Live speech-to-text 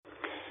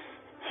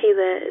Hey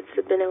there,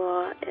 it's been a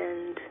while,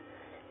 and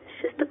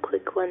it's just a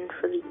quick one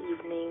for the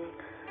evening.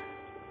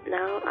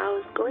 Now, I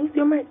was going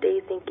through my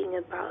day thinking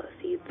about a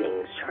few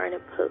things, trying to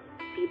put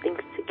a few things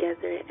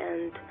together,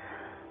 and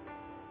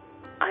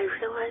I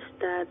realized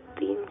that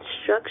the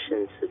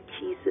instructions of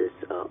Jesus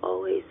are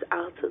always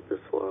out of this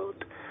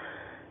world.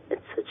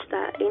 It's such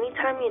that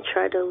anytime you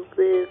try to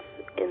live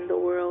in the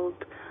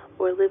world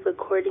or live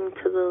according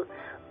to the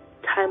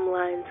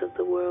timelines of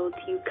the world,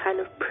 you kind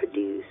of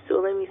produce,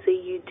 or let me say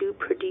you do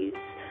produce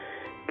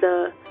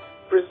the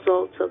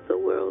results of the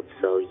world.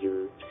 So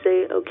you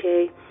say,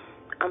 okay,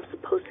 I'm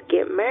supposed to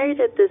get married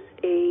at this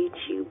age.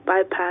 You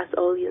bypass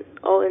all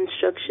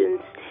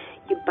instructions.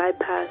 You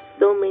bypass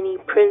so many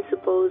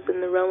principles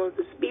in the realm of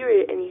the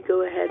spirit, and you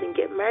go ahead and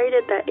get married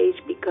at that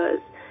age because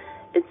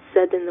it's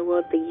said in the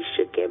world that you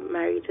should get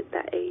married at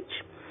that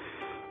age.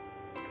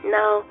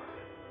 Now,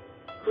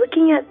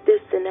 looking at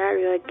this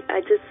scenario, I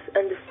just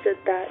understood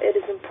that it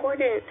is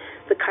important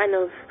the kind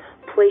of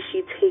place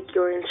you take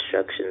your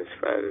instructions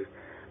from.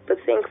 But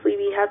thankfully,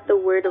 we have the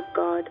Word of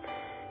God,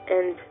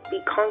 and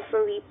we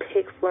constantly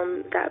pick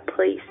from that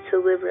place to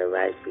live our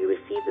lives. We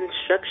receive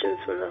instructions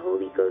from the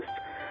Holy Ghost.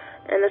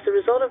 And as a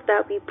result of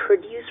that, we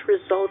produce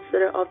results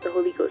that are of the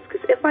Holy Ghost.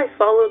 Because if I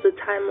follow the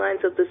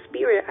timelines of the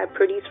Spirit, I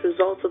produce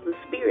results of the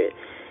Spirit.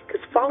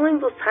 Because following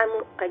those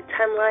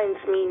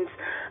timelines means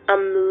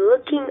I'm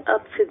looking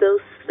up to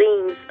those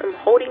things, I'm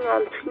holding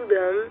on to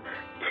them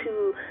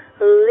to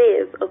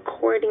live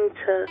according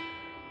to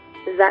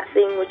that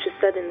thing which is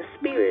said in the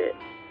Spirit.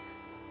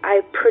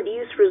 I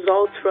produce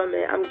results from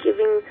it. I'm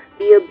giving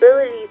the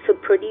ability to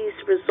produce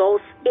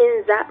results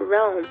in that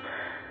realm.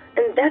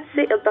 And that's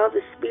it about the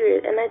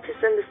Spirit. And I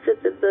just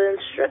understood that the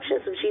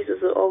instructions of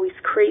Jesus are always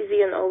crazy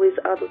and always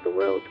out of the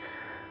world.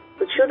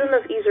 The children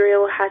of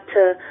Israel had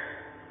to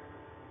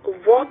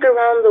walk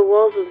around the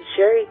walls of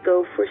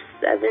Jericho for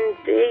 7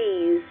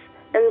 days.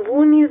 And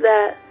who knew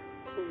that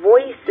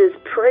voices,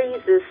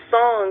 praises,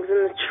 songs,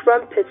 and the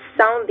trumpets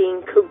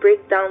sounding could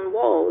break down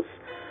walls?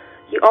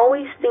 You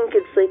always think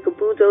it's like a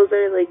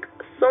bulldozer, like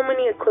so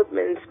many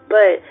equipments,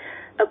 but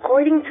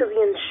according to the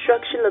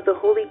instruction of the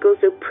Holy Ghost,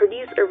 it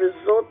produced a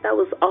result that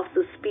was of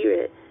the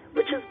Spirit,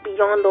 which is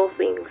beyond all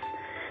things.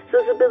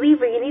 So as a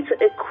believer, you need to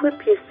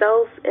equip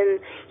yourself in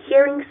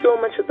hearing so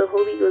much of the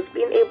Holy Ghost,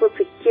 being able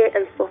to hear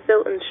and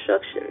fulfill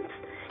instructions.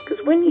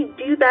 Because when you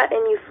do that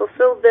and you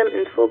fulfill them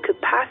in full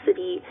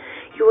capacity,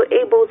 you are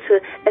able to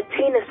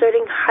attain a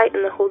certain height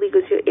in the Holy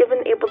Ghost. You're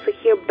even able to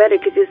hear better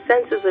because your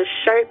senses are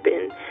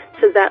sharpened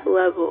to that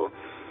level.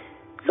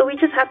 So we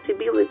just have to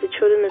be like the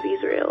children of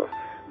Israel.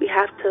 We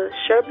have to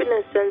sharpen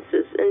our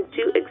senses and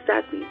do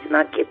exactly, do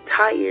not get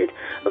tired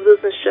of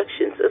those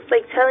instructions. It's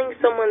like telling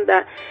someone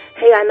that,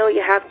 hey, I know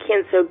you have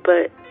cancer,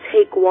 but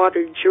take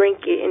water,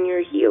 drink it, and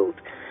you're healed.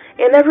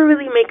 It never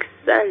really makes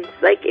sense.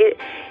 Like it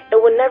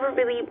will never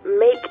really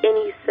make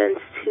any sense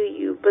to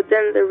you. But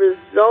then the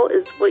result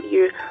is what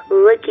you're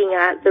looking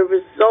at. The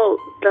result,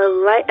 the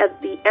light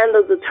at the end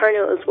of the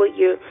tunnel is what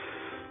you're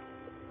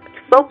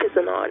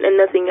focusing on and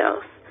nothing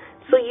else.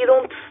 So you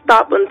don't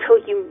stop until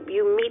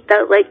you meet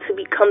that light to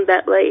become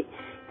that light.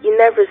 You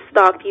never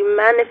stop. You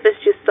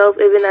manifest yourself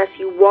even as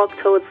you walk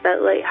towards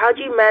that light. How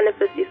do you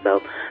manifest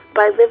yourself?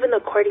 By living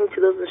according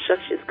to those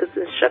instructions. Because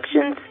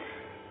instructions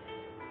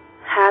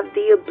have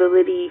the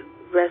ability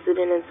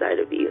resident inside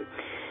of you.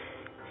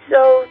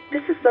 So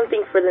this is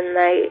something for the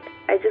night.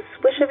 I just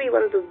wish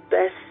everyone the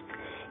best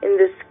in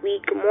this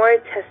week. More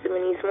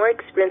testimonies, more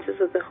experiences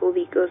of the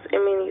Holy Ghost. I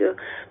mean,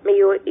 may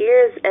your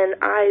ears and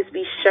eyes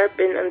be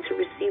sharpened unto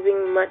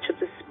receiving much of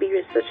the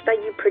Spirit, such that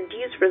you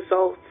produce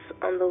results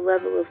on the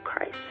level of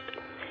Christ.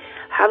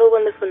 Have a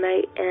wonderful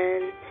night,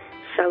 and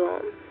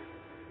shalom.